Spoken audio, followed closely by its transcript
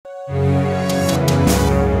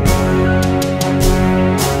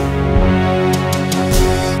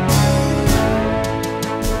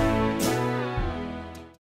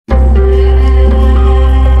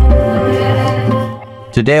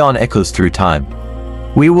Today on Echoes Through Time,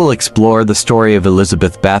 we will explore the story of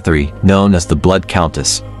Elizabeth Bathory, known as the Blood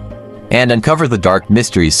Countess, and uncover the dark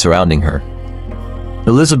mysteries surrounding her.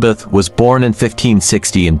 Elizabeth was born in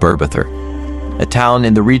 1560 in Birbither, a town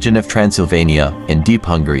in the region of Transylvania in deep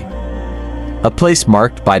Hungary, a place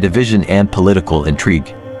marked by division and political intrigue.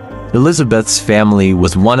 Elizabeth's family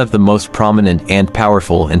was one of the most prominent and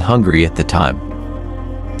powerful in Hungary at the time.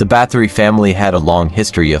 The Bathory family had a long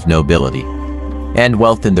history of nobility and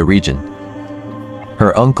wealth in the region.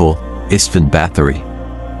 Her uncle, Istvan Bathory,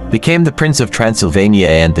 became the Prince of Transylvania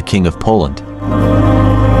and the King of Poland.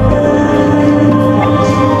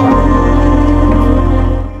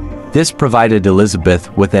 This provided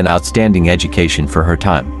Elizabeth with an outstanding education for her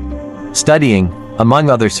time, studying, among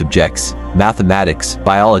other subjects, mathematics,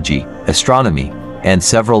 biology, astronomy, and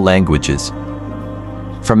several languages.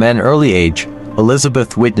 From an early age,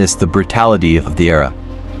 Elizabeth witnessed the brutality of the era,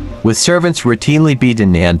 with servants routinely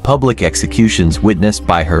beaten and public executions witnessed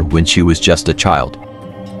by her when she was just a child.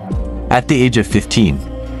 At the age of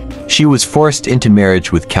 15, she was forced into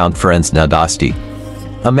marriage with Count Ferenc Nadasdy,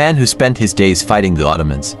 a man who spent his days fighting the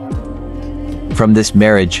Ottomans. From this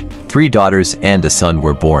marriage, 3 daughters and a son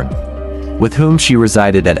were born, with whom she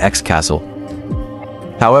resided at X Castle.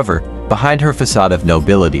 However, behind her facade of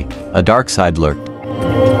nobility, a dark side lurked.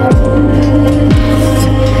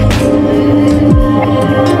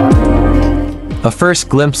 A first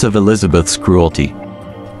glimpse of Elizabeth's cruelty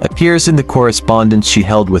appears in the correspondence she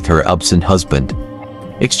held with her absent husband,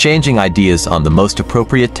 exchanging ideas on the most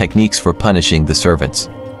appropriate techniques for punishing the servants,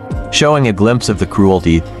 showing a glimpse of the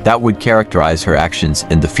cruelty that would characterize her actions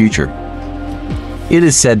in the future. It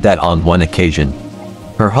is said that on one occasion,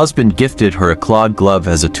 her husband gifted her a clawed glove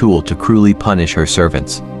as a tool to cruelly punish her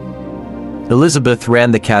servants. Elizabeth ran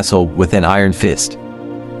the castle with an iron fist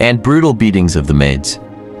and brutal beatings of the maids,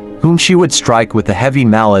 whom she would strike with a heavy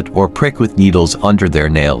mallet or prick with needles under their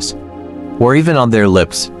nails, or even on their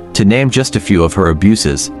lips, to name just a few of her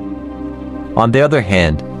abuses. On the other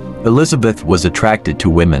hand, Elizabeth was attracted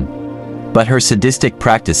to women, but her sadistic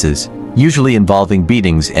practices, usually involving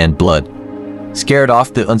beatings and blood, scared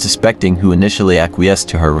off the unsuspecting who initially acquiesced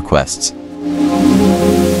to her requests.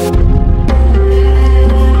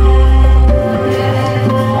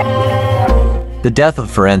 The death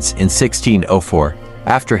of Ferenc in 1604,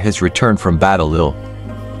 after his return from battle,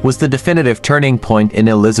 was the definitive turning point in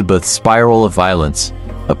Elizabeth's spiral of violence.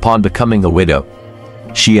 Upon becoming a widow,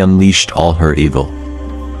 she unleashed all her evil.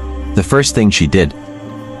 The first thing she did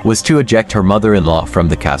was to eject her mother-in-law from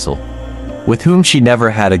the castle, with whom she never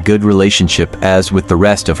had a good relationship as with the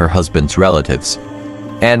rest of her husband's relatives,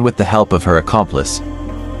 and with the help of her accomplice,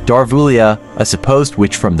 Darvulia, a supposed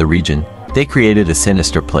witch from the region, they created a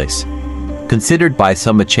sinister place, considered by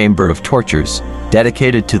some a chamber of tortures,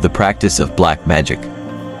 dedicated to the practice of black magic.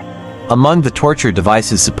 Among the torture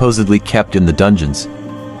devices supposedly kept in the dungeons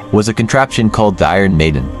was a contraption called the Iron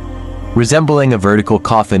Maiden, resembling a vertical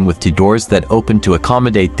coffin with 2 doors that opened to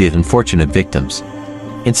accommodate the unfortunate victims.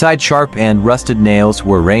 Inside, sharp and rusted nails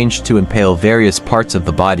were ranged to impale various parts of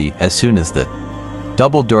the body as soon as the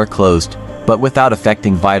double door closed, but without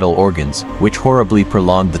affecting vital organs, which horribly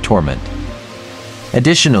prolonged the torment.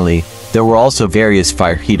 Additionally, there were also various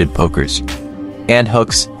fire-heated pokers and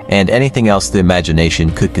hooks, and anything else the imagination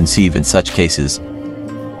could conceive in such cases.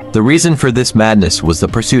 The reason for this madness was the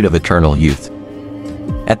pursuit of eternal youth.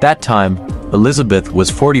 At that time, Elizabeth was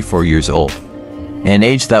 44 years old, an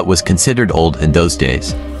age that was considered old in those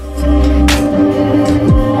days.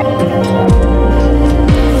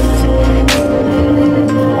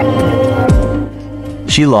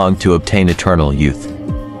 She longed to obtain eternal youth,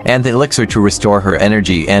 and the elixir to restore her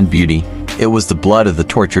energy and beauty, it was the blood of the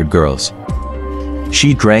tortured girls.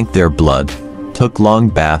 She drank their blood, took long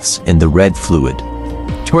baths in the red fluid,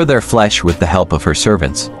 tore their flesh with the help of her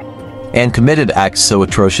servants, and committed acts so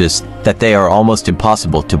atrocious that they are almost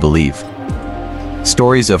impossible to believe.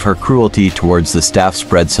 Stories of her cruelty towards the staff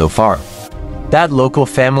spread so far that local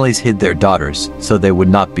families hid their daughters so they would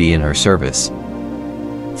not be in her service.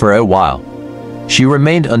 For a while, she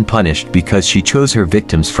remained unpunished because she chose her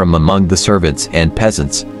victims from among the servants and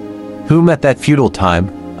peasants, whom at that feudal time,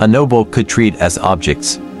 a noble could treat as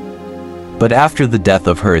objects. But after the death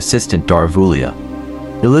of her assistant Darvulia,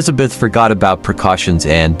 Elizabeth forgot about precautions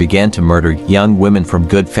and began to murder young women from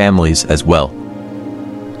good families as well.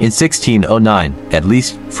 In 1609, at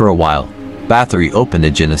least for a while, Bathory opened a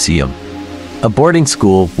gymnasium, a boarding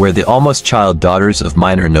school where the almost child daughters of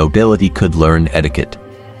minor nobility could learn etiquette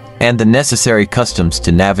and the necessary customs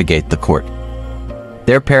to navigate the court.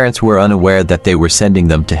 Their parents were unaware that they were sending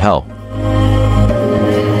them to hell.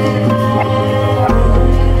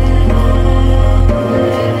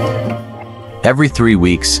 Every 3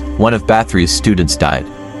 weeks, one of Bathory's students died.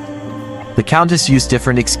 The Countess used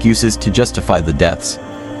different excuses to justify the deaths: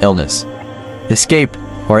 illness, escape,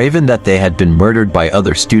 or even that they had been murdered by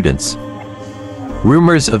other students.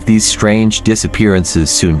 Rumors of these strange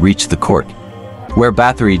disappearances soon reached the court, where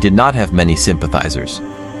Bathory did not have many sympathizers.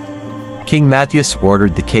 King Matthias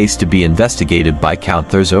ordered the case to be investigated by Count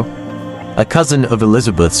Thurzo, a cousin of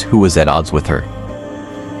Elizabeth's who was at odds with her.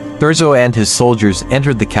 Thurzo and his soldiers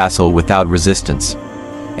entered the castle without resistance,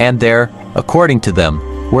 and there, according to them,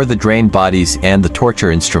 were the drained bodies and the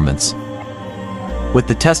torture instruments. With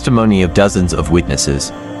the testimony of dozens of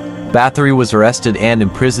witnesses, Bathory was arrested and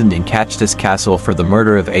imprisoned in Patrikios castle for the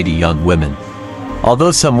murder of 80 young women,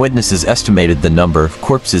 although some witnesses estimated the number of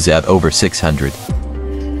corpses at over 600.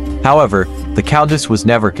 However, the Countess was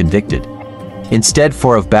never convicted. Instead,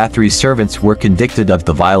 4 of Bathory's servants were convicted of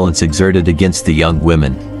the violence exerted against the young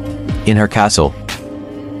women in her castle.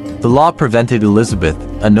 The law prevented Elizabeth,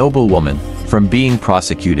 a noble woman, from being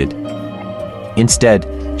prosecuted. Instead,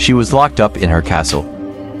 she was locked up in her castle.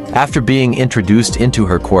 After being introduced into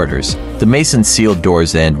her quarters, the masons sealed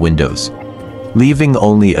doors and windows, leaving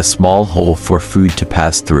only a small hole for food to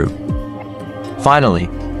pass through. Finally,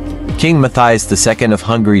 King Matthias II of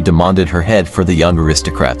Hungary demanded her head for the young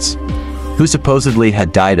aristocrats, who supposedly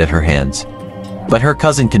had died at her hands, but her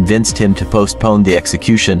cousin convinced him to postpone the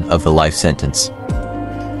execution of the life sentence.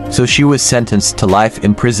 So she was sentenced to life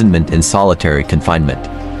imprisonment in solitary confinement.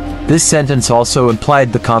 This sentence also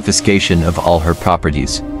implied the confiscation of all her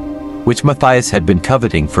properties, which Matthias had been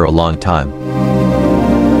coveting for a long time.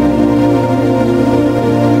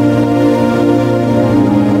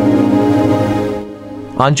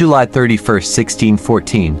 On July 31,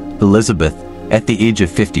 1614, Elizabeth, at the age of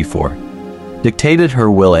 54, dictated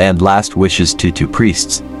her will and last wishes to 2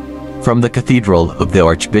 priests from the Cathedral of the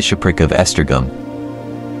Archbishopric of Esztergom.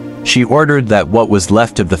 She ordered that what was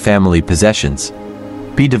left of the family possessions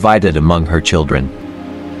be divided among her children.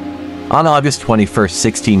 On August 21,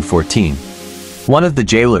 1614, one of the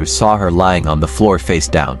jailers saw her lying on the floor face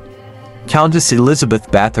down. Countess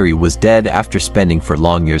Elizabeth Bathory was dead after spending 4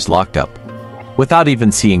 long years locked up, without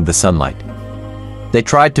even seeing the sunlight. They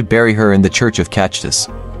tried to bury her in the church of Patrikios,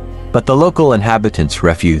 but the local inhabitants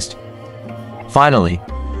refused. Finally,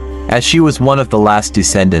 as she was one of the last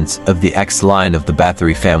descendants of the ex-line of the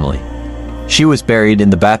Bathory family, she was buried in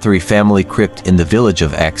the Bathory family crypt in the village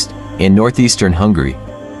of Ext, in northeastern Hungary.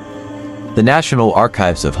 The National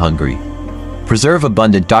Archives of Hungary preserve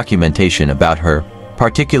abundant documentation about her,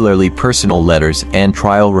 particularly personal letters and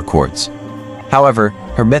trial records. However,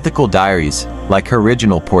 her mythical diaries, like her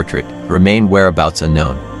original portrait, remain whereabouts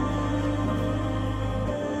unknown.